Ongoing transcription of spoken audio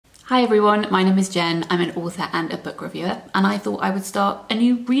Hi everyone, my name is Jen. I'm an author and a book reviewer, and I thought I would start a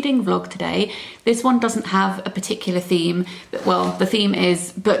new reading vlog today. This one doesn't have a particular theme, but well, the theme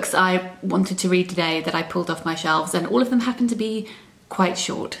is books I wanted to read today that I pulled off my shelves, and all of them happen to be quite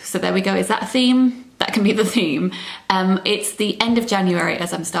short. So there we go. Is that a theme? That can be the theme. It's the end of January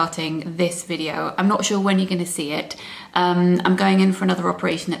as I'm starting this video. I'm not sure when you're going to see it. I'm going in for another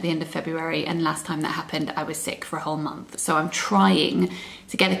operation at the end of February, and last time that happened I was sick for a whole month. So I'm trying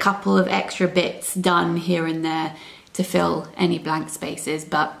to get a couple of extra bits done here and there to fill any blank spaces.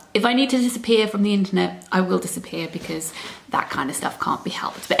 But if I need to disappear from the internet, I will disappear, because that kind of stuff can't be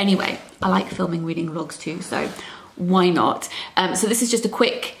helped. But anyway, I like filming reading vlogs too, so why not? So this is just a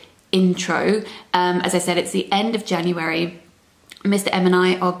quick intro. As I said, it's the end of January. Mr. M and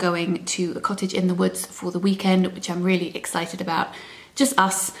I are going to a cottage in the woods for the weekend, which I'm really excited about. Just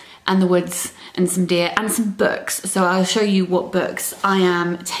us and the woods and some deer and some books. So I'll show you what books I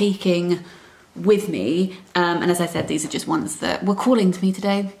am taking with me. And as I said, these are just ones that were calling to me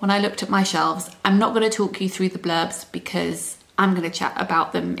today when I looked at my shelves. I'm not going to talk you through the blurbs because I'm going to chat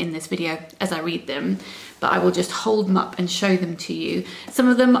about them in this video as I read them, but I will just hold them up and show them to you. Some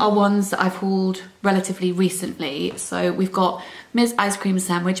of them are ones that I've hauled relatively recently. So we've got Ms. Ice Cream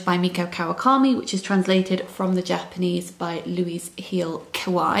Sandwich by Meiko Kawakami, which is translated from the Japanese by Louise Heal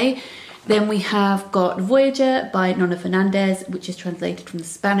Kawai. Then we have got Voyager by Nona Fernandez, which is translated from the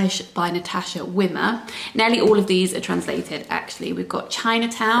Spanish by Natasha Wimmer. Nearly all of these are translated, actually. We've got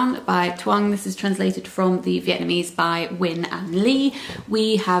Chinatown by Thuan. This is translated from the Vietnamese by Win and Lee.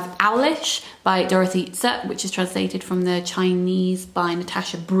 We have Owlish by Dorothy Tse, which is translated from the Chinese by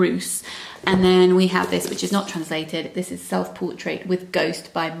Natasha Bruce. And then we have this, which is not translated. This is Self-Portrait with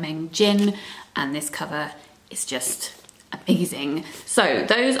Ghost by Meng, and this cover is just amazing. So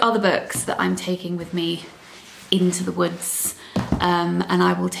those are the books that I'm taking with me into the woods, and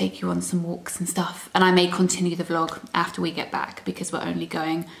I will take you on some walks and stuff, and I may continue the vlog after we get back because we're only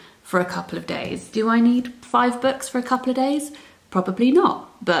going for a couple of days. Do I need 5 books for a couple of days? Probably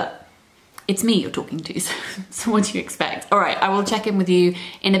not, but it's me you're talking to, so what do you expect? All right, I will check in with you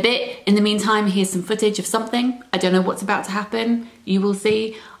in a bit. In the meantime, here's some footage of something. I don't know what's about to happen. You will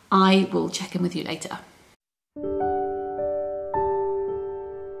see. I will check in with you later.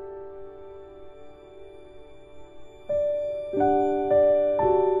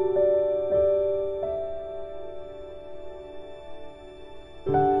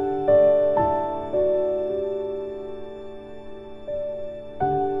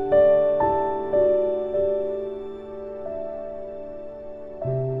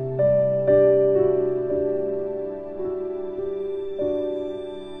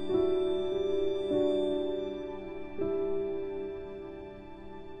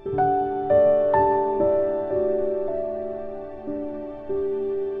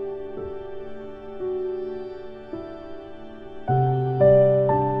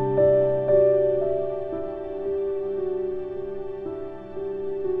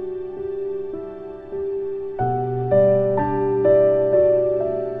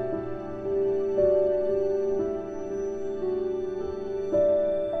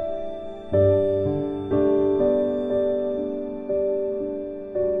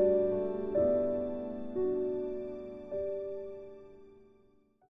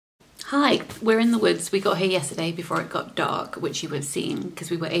 Hi, we're in the woods. We got here yesterday before it got dark, which you would have seen because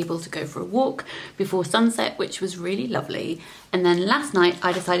we were able to go for a walk before sunset, which was really lovely. And then last night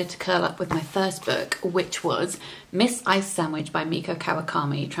I decided to curl up with my first book, which was Miss Ice Sandwich by Meiko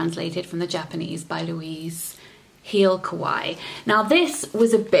Kawakami, translated from the Japanese by Louise Heal Kawai. Now this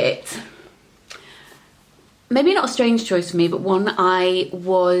was a bit, maybe not a strange choice for me, but one I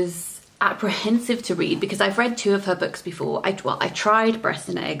was apprehensive to read because I've read 2 of her books before. I tried Breast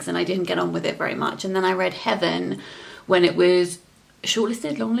and Eggs and I didn't get on with it very much, and then I read Heaven when it was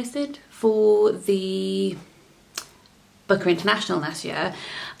shortlisted, longlisted for the Booker International last year,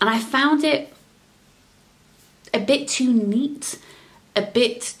 and I found it a bit too neat, a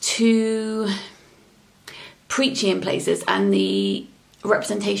bit too preachy in places, and the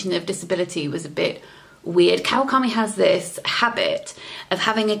representation of disability was a bit weird. Kawakami has this habit of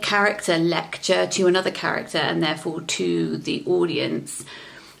having a character lecture to another character and therefore to the audience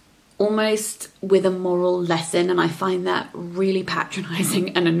almost with a moral lesson, and I find that really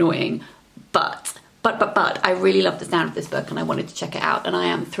patronizing and annoying. But I really love the sound of this book and I wanted to check it out, and I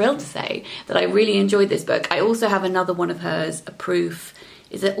am thrilled to say that I really enjoyed this book. I also have another one of hers, a proof.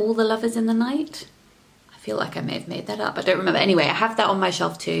 Is it All the Lovers in the Night? I feel like I may have made that up. I don't remember. Anyway, I have that on my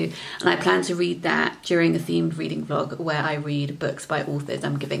shelf too, and I plan to read that during a themed reading vlog where I read books by authors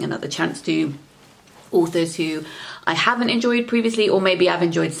I'm giving another chance to authors who I haven't enjoyed previously, or maybe I've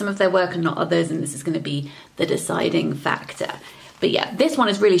enjoyed some of their work and not others, and this is going to be the deciding factor. But yeah, this one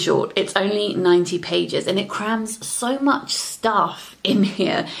is really short. It's only 90 pages and it crams so much stuff in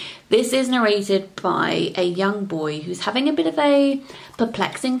here. This is narrated by a young boy who's having a bit of a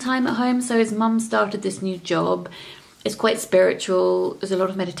perplexing time at home. So his mum started this new job. It's quite spiritual. There's a lot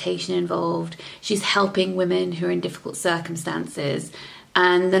of meditation involved. She's helping women who are in difficult circumstances.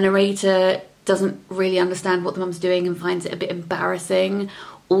 And the narrator doesn't really understand what the mum's doing and finds it a bit embarrassing.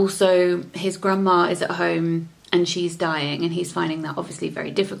 Also, his grandma is at home and she's dying, and he's finding that obviously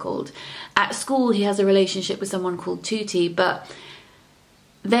very difficult. At school, he has a relationship with someone called Tutti, but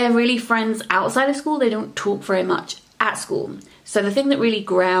they're really friends outside of school. They don't talk very much at school. So the thing that really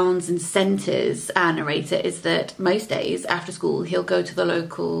grounds and centres our narrator is that most days after school, he'll go to the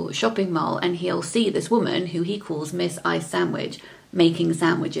local shopping mall and he'll see this woman who he calls Miss Ice Sandwich, making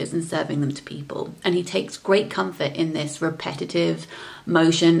sandwiches and serving them to people. And he takes great comfort in this repetitive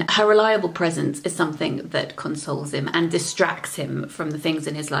motion. Her reliable presence is something that consoles him and distracts him from the things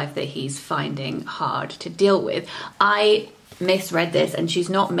in his life that he's finding hard to deal with. I misread this, and she's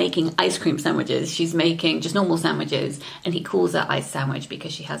not making ice cream sandwiches, she's making just normal sandwiches, and he calls her Ice Sandwich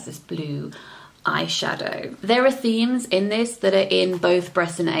because she has this blue eyeshadow. There are themes in this that are in both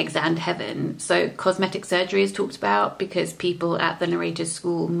Breasts and Eggs and Heaven. So cosmetic surgery is talked about because people at the narrator's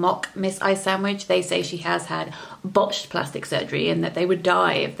school mock Miss Ice Sandwich. They say she has had botched plastic surgery and that they would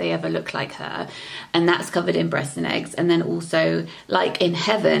die if they ever looked like her. And that's covered in Breasts and Eggs. And then also, like in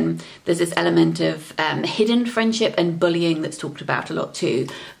Heaven, there's this element of hidden friendship and bullying that's talked about a lot too.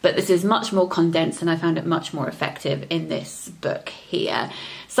 But this is much more condensed, and I found it much more effective in this book here.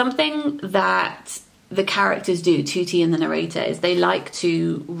 Something that the characters do, Tutti and the narrator, is they like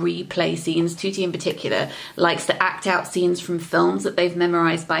to replay scenes. Tutti in particular likes to act out scenes from films that they've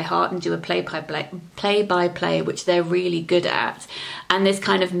memorized by heart and do a play-by-play, which they're really good at. And this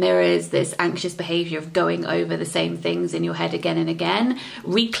kind of mirrors this anxious behavior of going over the same things in your head again and again,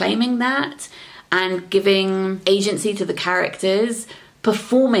 reclaiming that and giving agency to the characters,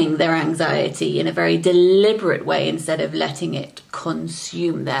 performing their anxiety in a very deliberate way instead of letting it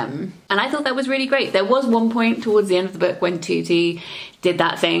consume them. And I thought that was really great. There was one point towards the end of the book when Tutti did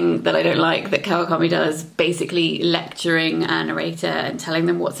that thing that I don't like that Kawakami does, basically lecturing a narrator and telling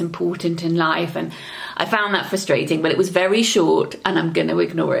them what's important in life, and I found that frustrating, but it was very short and I'm going to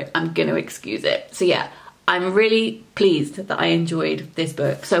ignore it. I'm going to excuse it. So yeah, I'm really pleased that I enjoyed this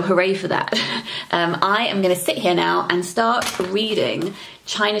book, so hooray for that. I am going to sit here now and start reading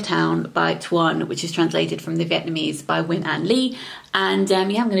Chinatown by Thuan, which is translated from the Vietnamese by Win An Lee. And yeah,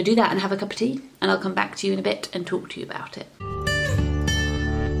 I'm going to do that and have a cup of tea, and I'll come back to you in a bit and talk to you about it.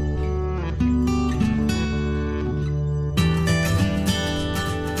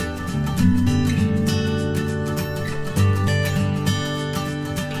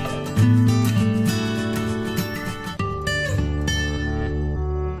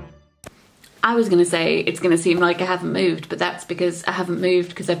 I was going to say it's going to seem like I haven't moved, but that's because I haven't moved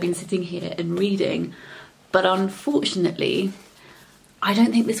because I've been sitting here and reading. But unfortunately, I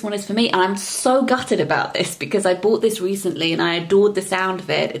don't think this one is for me. And I'm so gutted about this because I bought this recently and I adored the sound of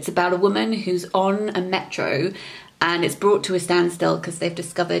it. It's about a woman who's on a metro and it's brought to a standstill because they've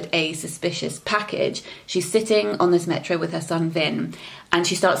discovered a suspicious package. She's sitting on this metro with her son Vin, and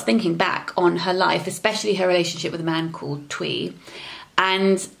she starts thinking back on her life, especially her relationship with a man called Thuy.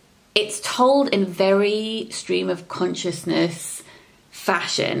 And it's told in very stream of consciousness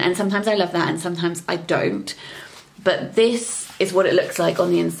fashion, and sometimes I love that and sometimes I don't. But this is what it looks like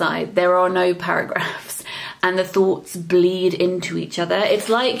on the inside. There are no paragraphs and the thoughts bleed into each other. It's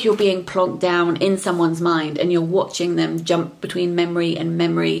like you're being plonked down in someone's mind and you're watching them jump between memory and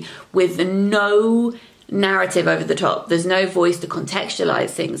memory with no narrative over the top. There's no voice to contextualize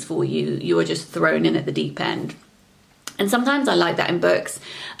things for you. You are just thrown in at the deep end. And sometimes I like that in books,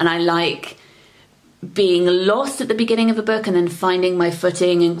 and I like being lost at the beginning of a book and then finding my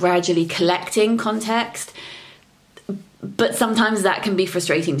footing and gradually collecting context. But sometimes that can be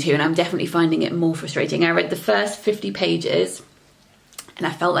frustrating too, and I'm definitely finding it more frustrating. I read the first 50 pages and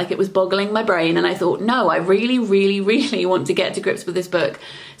I felt like it was boggling my brain, and I thought, no, I really, really, really want to get to grips with this book.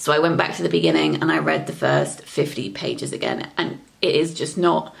 So I went back to the beginning and I read the first 50 pages again, and it is just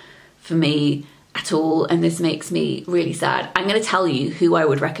not for me at all, and this makes me really sad. I'm going to tell you who I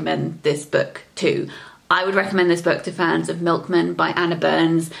would recommend this book to. I would recommend this book to fans of Milkman by Anna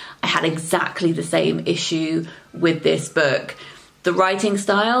Burns. I had exactly the same issue with this book. The writing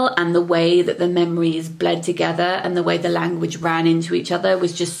style and the way that the memories bled together and the way the language ran into each other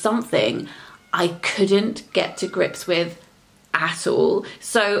was just something I couldn't get to grips with at all.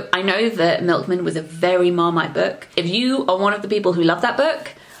 So I know that Milkman was a very Marmite book. If you are one of the people who love that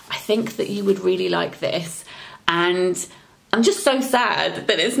book, I think that you would really like this. And I'm just so sad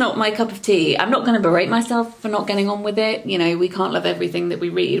that it's not my cup of tea. I'm not going to berate myself for not getting on with it. You know, we can't love everything that we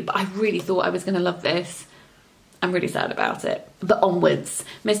read, but I really thought I was going to love this. I'm really sad about it. But onwards.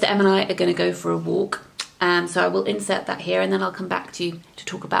 Mr. M and I are going to go for a walk. So I will insert that here, and then I'll come back to you to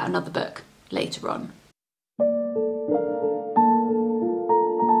talk about another book later on.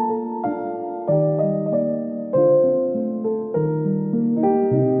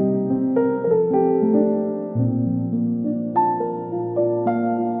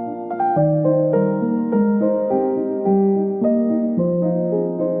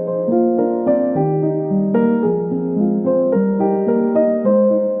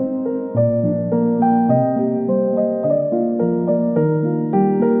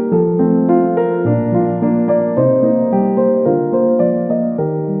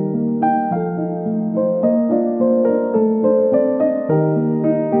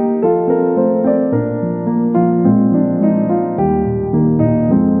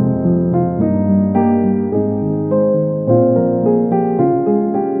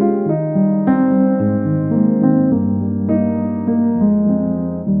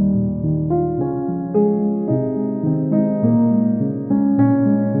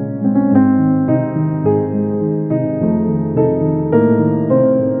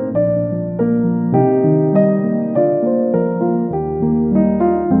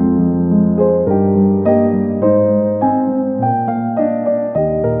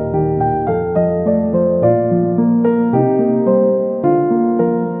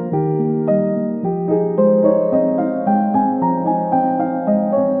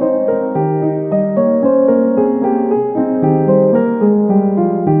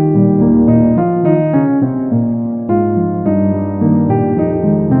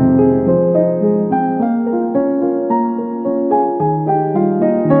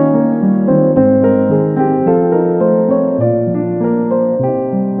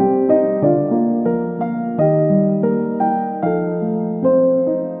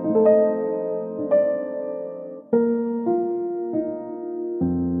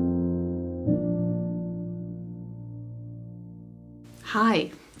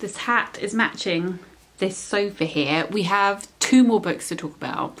 Hi, this hat is matching this sofa here. We have two more books to talk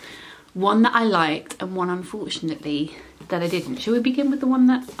about. One that I liked and one, unfortunately, that I didn't. Shall we begin with the one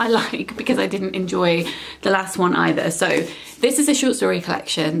that I like? Because I didn't enjoy the last one either. So this is a short story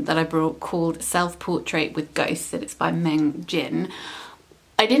collection that I brought called Self-Portrait with Ghosts, and it's by Meng.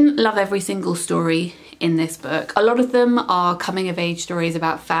 I didn't love every single story in this book. A lot of them are coming of age stories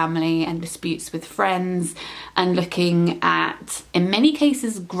about family and disputes with friends, and looking at, in many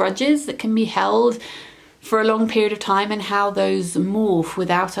cases, grudges that can be held for a long period of time and how those morph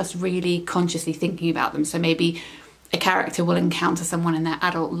without us really consciously thinking about them. So maybe a character will encounter someone in their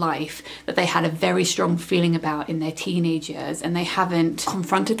adult life that they had a very strong feeling about in their teenage years, and they haven't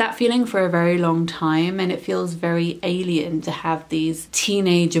confronted that feeling for a very long time, and it feels very alien to have these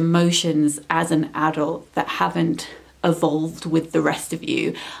teenage emotions as an adult that haven't evolved with the rest of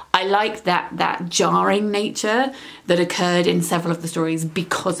you. I like that jarring nature that occurred in several of the stories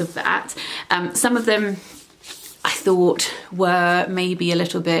because of that. Some of them I thought were maybe a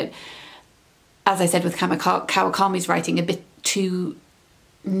little bit, as I said with Kawakami's writing, a bit too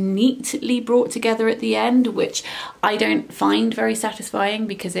neatly brought together at the end, which I don't find very satisfying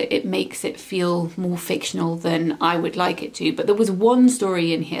because it makes it feel more fictional than I would like it to. But there was one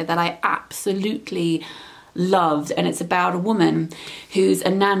story in here that I absolutely loved, and it's about a woman who's a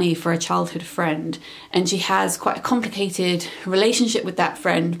nanny for a childhood friend, and she has quite a complicated relationship with that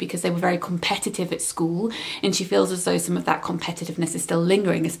friend because they were very competitive at school, and she feels as though some of that competitiveness is still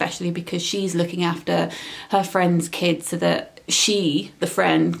lingering, especially because she's looking after her friend's kids so that she, the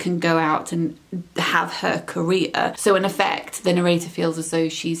friend, can go out and have her career. So in effect, the narrator feels as though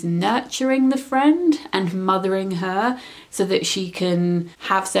she's nurturing the friend and mothering her so that she can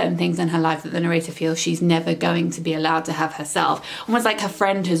have certain things in her life that the narrator feels she's never going to be allowed to have herself. Almost like her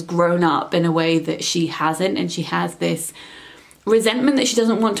friend has grown up in a way that she hasn't, and she has this resentment that she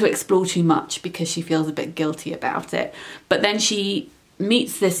doesn't want to explore too much because she feels a bit guilty about it. But then she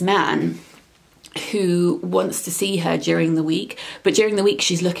meets this man who wants to see her during the week, but during the week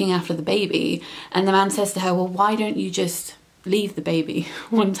she's looking after the baby, and the man says to her, well, why don't you just leave the baby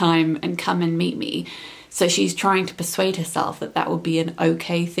one time and come and meet me? So she's trying to persuade herself that that would be an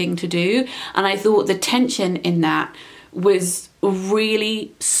okay thing to do. And I thought the tension in that was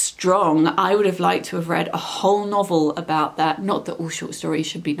really strong. I would have liked to have read a whole novel about that. Not that all short stories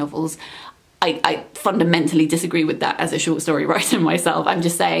should be novels. I fundamentally disagree with that as a short story writer myself. I'm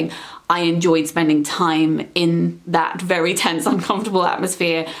just saying I enjoyed spending time in that very tense, uncomfortable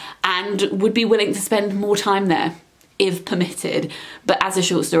atmosphere and would be willing to spend more time there if permitted. But as a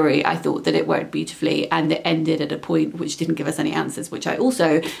short story, I thought that it worked beautifully, and it ended at a point which didn't give us any answers, which I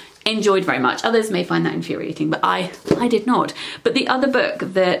also enjoyed very much. Others may find that infuriating, but I did not. But the other book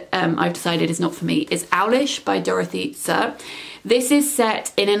that I've decided is not for me is Owlish by Dorothy Tse. This is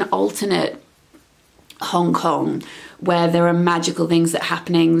set in an alternate Hong Kong where there are magical things that are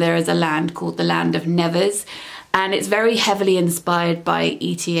happening. There is a land called the Land of Nevers, and it's very heavily inspired by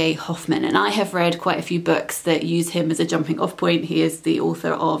E.T.A. Hoffmann. And I have read quite a few books that use him as a jumping off point. He is the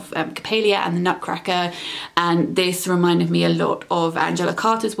author of Coppelia and the Nutcracker, and this reminded me a lot of Angela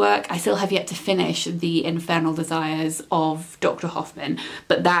Carter's work. I still have yet to finish The Infernal Desires of Dr. Hoffmann,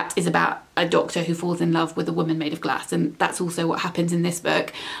 but that is about a doctor who falls in love with a woman made of glass, and that's also what happens in this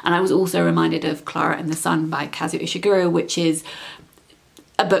book. And I was also reminded of Clara and the Sun by Kazuo Ishiguro, which is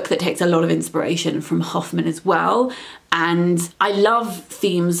a book that takes a lot of inspiration from Hoffmann as well. And I love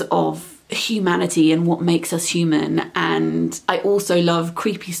themes of humanity and what makes us human, and I also love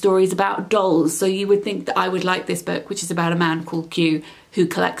creepy stories about dolls. So you would think that I would like this book, which is about a man called Q who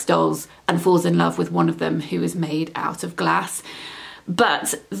collects dolls and falls in love with one of them who is made out of glass.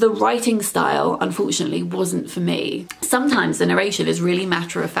 But the writing style, unfortunately, wasn't for me. Sometimes the narration is really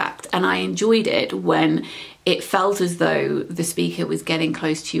matter of fact, and I enjoyed it when it felt as though the speaker was getting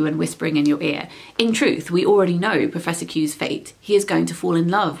close to you and whispering in your ear. In truth, we already know Professor Q's fate. He is going to fall in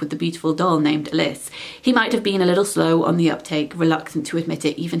love with the beautiful doll named Alice. He might have been a little slow on the uptake, reluctant to admit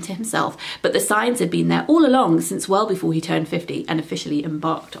it even to himself, but the signs had been there all along since well before he turned 50 and officially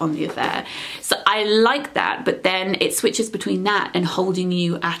embarked on the affair. So I like that, but then it switches between that and holding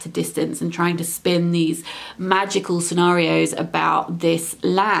you at a distance and trying to spin these magical scenarios about this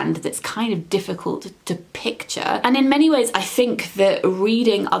land that's kind of difficult to picture. And in many ways, I think that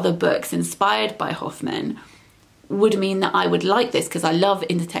reading other books inspired by Hoffmann would mean that I would like this because I love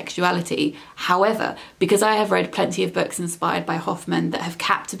intertextuality. However, because I have read plenty of books inspired by Hoffmann that have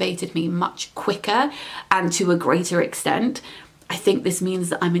captivated me much quicker and to a greater extent, I think this means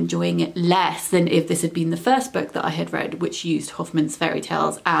that I'm enjoying it less than if this had been the first book that I had read, which used Hoffmann's fairy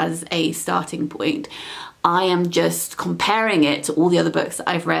tales as a starting point. I am just comparing it to all the other books that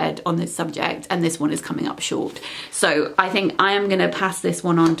I've read on this subject, and this one is coming up short. So I think I am going to pass this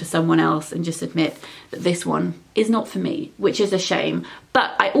one on to someone else and just admit that this one is not for me, which is a shame.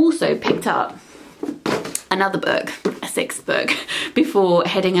 But I also picked up another book, a sixth book, before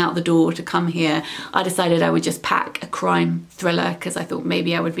heading out the door to come here. I decided I would just pack a crime thriller because I thought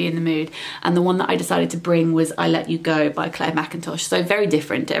maybe I would be in the mood. And the one that I decided to bring was I Let You Go by Clare Mackintosh. So very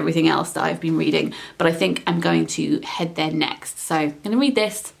different to everything else that I've been reading, but I think I'm going to head there next. So I'm going to read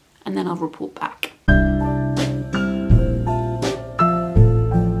this and then I'll report back.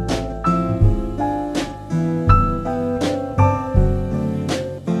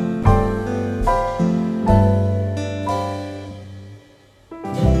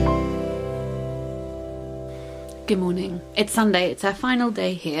 Good morning. It's Sunday, it's our final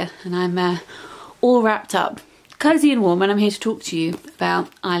day here, and I'm all wrapped up, cozy and warm, and I'm here to talk to you about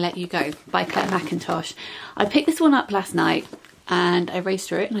I Let You Go by Clare Mackintosh. I picked this one up last night and I raced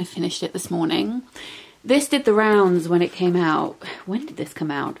through it and I finished it this morning. This did the rounds when it came out. When did this come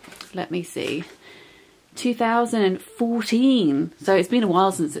out? Let me see. 2014. So it's been a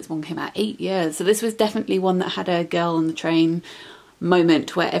while since this one came out, 8 years. So this was definitely one that had a girl on the train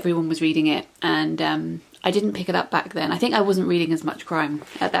moment where everyone was reading it, and I didn't pick it up back then. I think I wasn't reading as much crime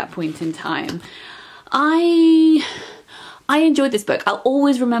at that point in time. I enjoyed this book. I'll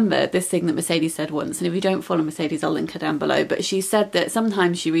always remember this thing that Mercedes said once, and if you don't follow Mercedes, I'll link her down below, but she said that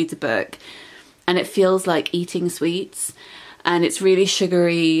sometimes she reads a book and it feels like eating sweets, and it's really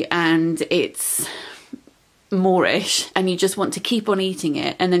sugary and it's moreish, and you just want to keep on eating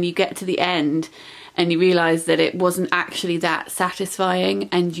it, and then you get to the end and you realise that it wasn't actually that satisfying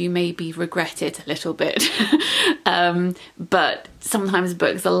and you maybe regret it a little bit. But sometimes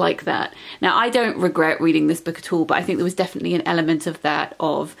books are like that. Now, I don't regret reading this book at all, but I think there was definitely an element of that,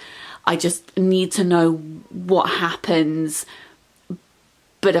 of I just need to know what happens,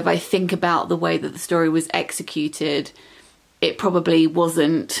 but if I think about the way that the story was executed, it probably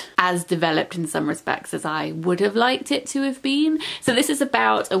wasn't as developed in some respects as I would have liked it to have been. So this is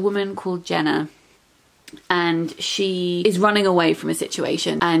about a woman called Jenna, and she is running away from a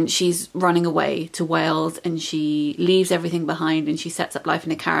situation, and she's running away to Wales, and she leaves everything behind and she sets up life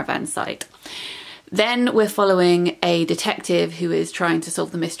in a caravan site. Then we're following a detective who is trying to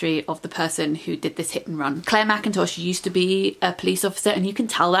solve the mystery of the person who did this hit and run. Clare Mackintosh used to be a police officer, and you can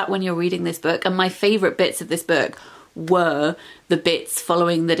tell that when you're reading this book. And my favourite bits of this book were the bits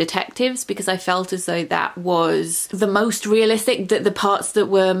following the detectives, because I felt as though that was the most realistic, the parts that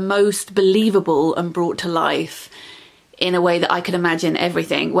were most believable and brought to life in a way that I could imagine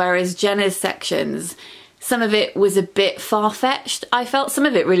everything. Whereas Jenna's sections, some of it was a bit far-fetched. I felt some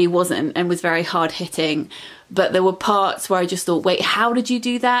of it really wasn't and was very hard-hitting, but there were parts where I just thought, wait, how did you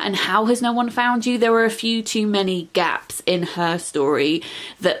do that? And how has no one found you? There were a few too many gaps in her story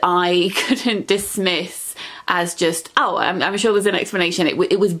that I couldn't dismiss as just, oh, I'm sure there's an explanation.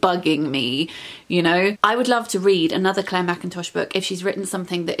 It was bugging me, you know? I would love to read another Clare Mackintosh book if she's written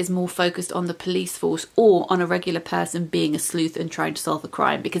something that is more focused on the police force or on a regular person being a sleuth and trying to solve a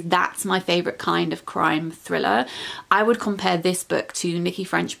crime, because that's my favourite kind of crime thriller. I would compare this book to Nikki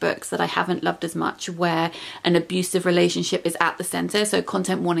French books that I haven't loved as much, where an abusive relationship is at the centre. So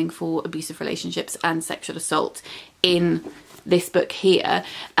content warning for abusive relationships and sexual assault in this book here.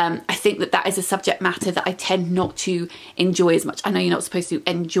 I think that that is a subject matter that I tend not to enjoy as much. I know you're not supposed to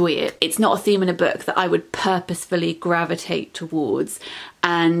enjoy it. It's not a theme in a book that I would purposefully gravitate towards,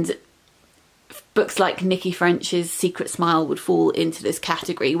 and books like Nikki French's Secret Smile would fall into this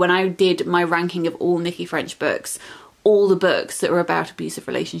category. When I did my ranking of all Nikki French books, all the books that were about abusive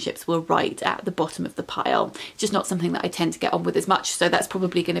relationships were right at the bottom of the pile. It's just not something that I tend to get on with as much, so that's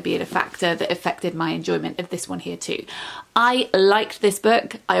probably going to be a factor that affected my enjoyment of this one here too. I liked this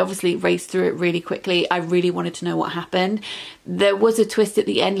book. I obviously raced through it really quickly. I really wanted to know what happened. There was a twist at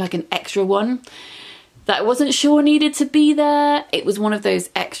the end, like an extra one, that I wasn't sure needed to be there. It was one of those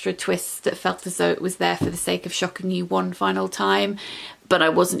extra twists that felt as though it was there for the sake of shocking you one final time, but I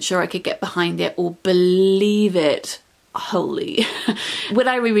wasn't sure I could get behind it or believe it wholly. Would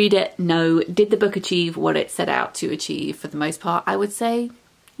I reread it? No. Did the book achieve what it set out to achieve? For the most part, I would say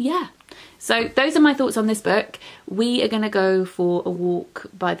yeah. So those are my thoughts on this book. We are going to go for a walk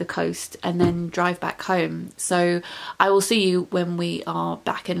by the coast and then drive back home. So I will see you when we are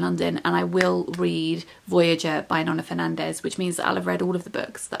back in London, and I will read Voyager by Nona Fernandez, which means that I'll have read all of the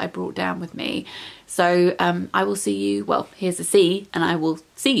books that I brought down with me. So I will see you, well, here's the sea, and I will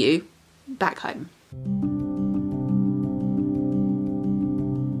see you back home.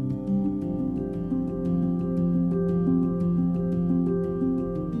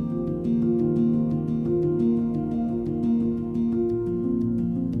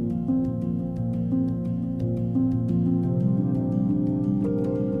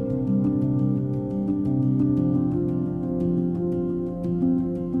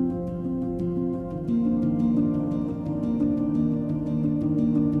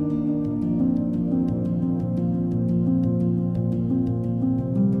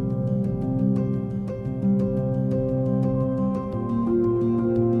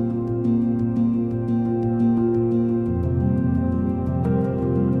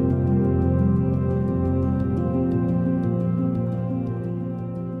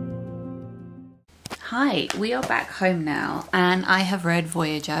 Hi, we are back home now, and I have read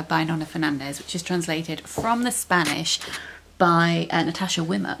Voyager by Nona Fernandez, which is translated from the Spanish by Natasha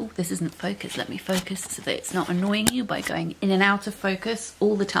Wimmer. Oh, this isn't focused. Let me focus so that it's not annoying you by going in and out of focus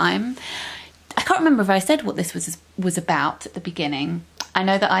all the time. I can't remember if I said what this was about at the beginning. I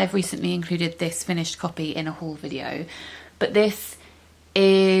know that I've recently included this finished copy in a haul video, but this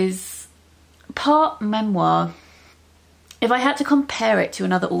is part memoir. If I had to compare it to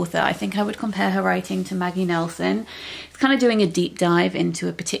another author, I think I would compare her writing to Maggie Nelson. It's kind of doing a deep dive into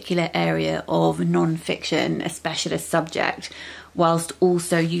a particular area of non-fiction, a specialist subject, whilst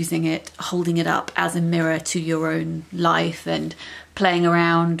also using it, holding it up as a mirror to your own life and playing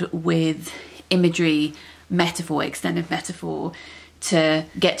around with imagery, metaphor, extended metaphor, to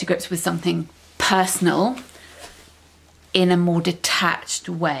get to grips with something personal in a more detached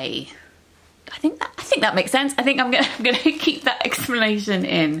way. I think that makes sense. I think I'm gonna keep that explanation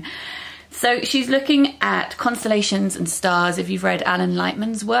in. So she's looking at constellations and stars. If you've read Alan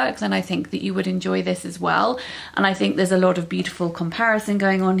Lightman's work, then I think that you would enjoy this as well. And I think there's a lot of beautiful comparison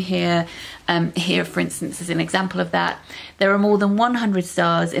going on here. Here, for instance, is an example of that. There are more than 100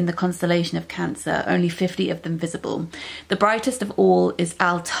 stars in the constellation of Cancer, only 50 of them visible. The brightest of all is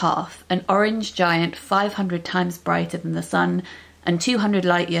Al-Taf, an orange giant 500 times brighter than the sun and 200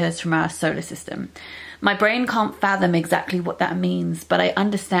 light years from our solar system. My brain can't fathom exactly what that means, but I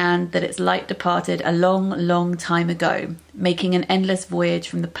understand that its light departed a long, long time ago, making an endless voyage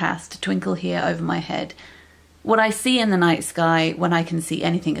from the past to twinkle here over my head. What I see in the night sky, when I can see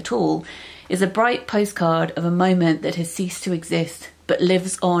anything at all, is a bright postcard of a moment that has ceased to exist, but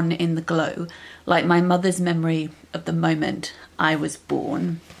lives on in the glow, like my mother's memory of the moment I was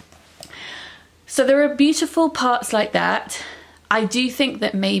born. So there are beautiful parts like that. I do think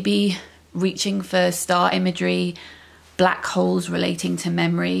that maybe reaching for star imagery, black holes relating to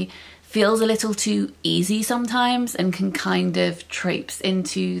memory, feels a little too easy sometimes and can kind of traipse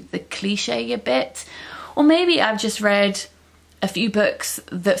into the cliche a bit. Or maybe I've just read a few books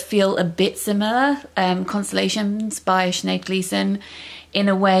that feel a bit similar. Constellations by Sinead Gleason, in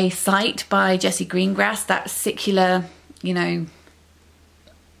a way Sight by Jessie Greengrass, that secular, you know,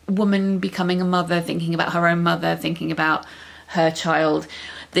 woman becoming a mother, thinking about her own mother, thinking about her child,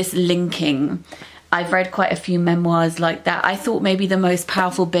 this linking. I've read quite a few memoirs like that. I thought maybe the most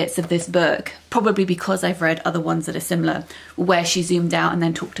powerful bits of this book, probably because I've read other ones that are similar, where she zoomed out and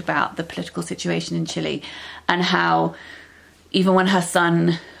then talked about the political situation in Chile and how even when her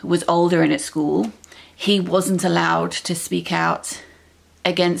son was older and at school, he wasn't allowed to speak out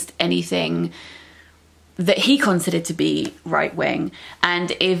against anything that he considered to be right-wing.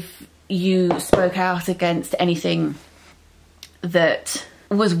 And if you spoke out against anything that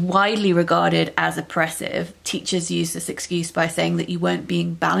was widely regarded as oppressive, teachers used this excuse by saying that you weren't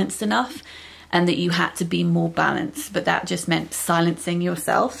being balanced enough and that you had to be more balanced, but that just meant silencing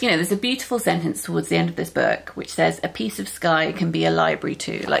yourself. You know, there's a beautiful sentence towards the end of this book which says, a piece of sky can be a library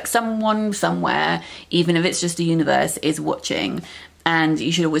too. Like someone somewhere, even if it's just a universe, is watching, and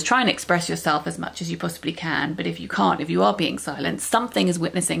you should always try and express yourself as much as you possibly can. But if you can't, if you are being silenced, something is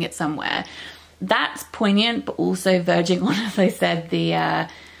witnessing it somewhere. That's poignant, but also verging on, as I said, the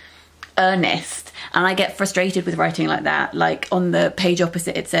earnest. And I get frustrated with writing like that. Like on the page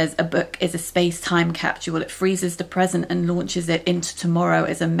opposite, it says, a book is a space-time capsule. It freezes the present and launches it into tomorrow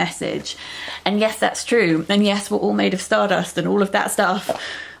as a message. And yes, that's true. And yes, we're all made of stardust and all of that stuff.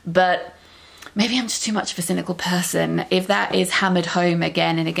 But maybe I'm just too much of a cynical person. If that is hammered home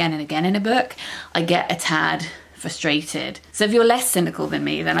again and again and again in a book, I get a tad frustrated. So if you're less cynical than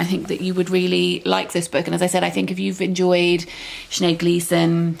me, then I think that you would really like this book. And as I said, I think if you've enjoyed Sinead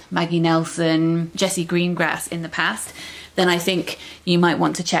Gleason, Maggie Nelson, Jessie Greengrass in the past, then I think you might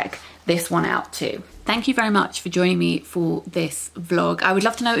want to check this one out too. Thank you very much for joining me for this vlog. I would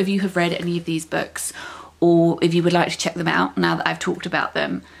love to know if you have read any of these books or if you would like to check them out now that I've talked about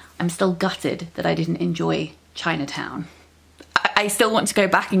them. I'm still gutted that I didn't enjoy Chinatown. I still want to go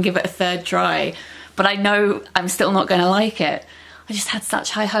back and give it a third try, but I know I'm still not going to like it. I just had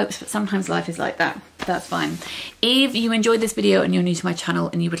such high hopes, but sometimes life is like that. That's fine. If you enjoyed this video and you're new to my channel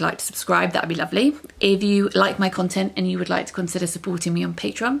and you would like to subscribe, that'd be lovely. If you like my content and you would like to consider supporting me on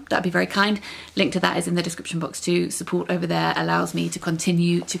Patreon, that'd be very kind. Link to that is in the description box too. Support over there allows me to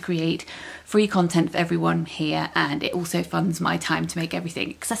continue to create free content for everyone here, and it also funds my time to make everything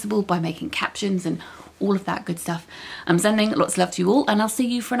accessible by making captions and all of that good stuff. I'm sending lots of love to you all, and I'll see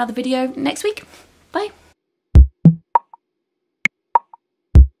you for another video next week. Bye.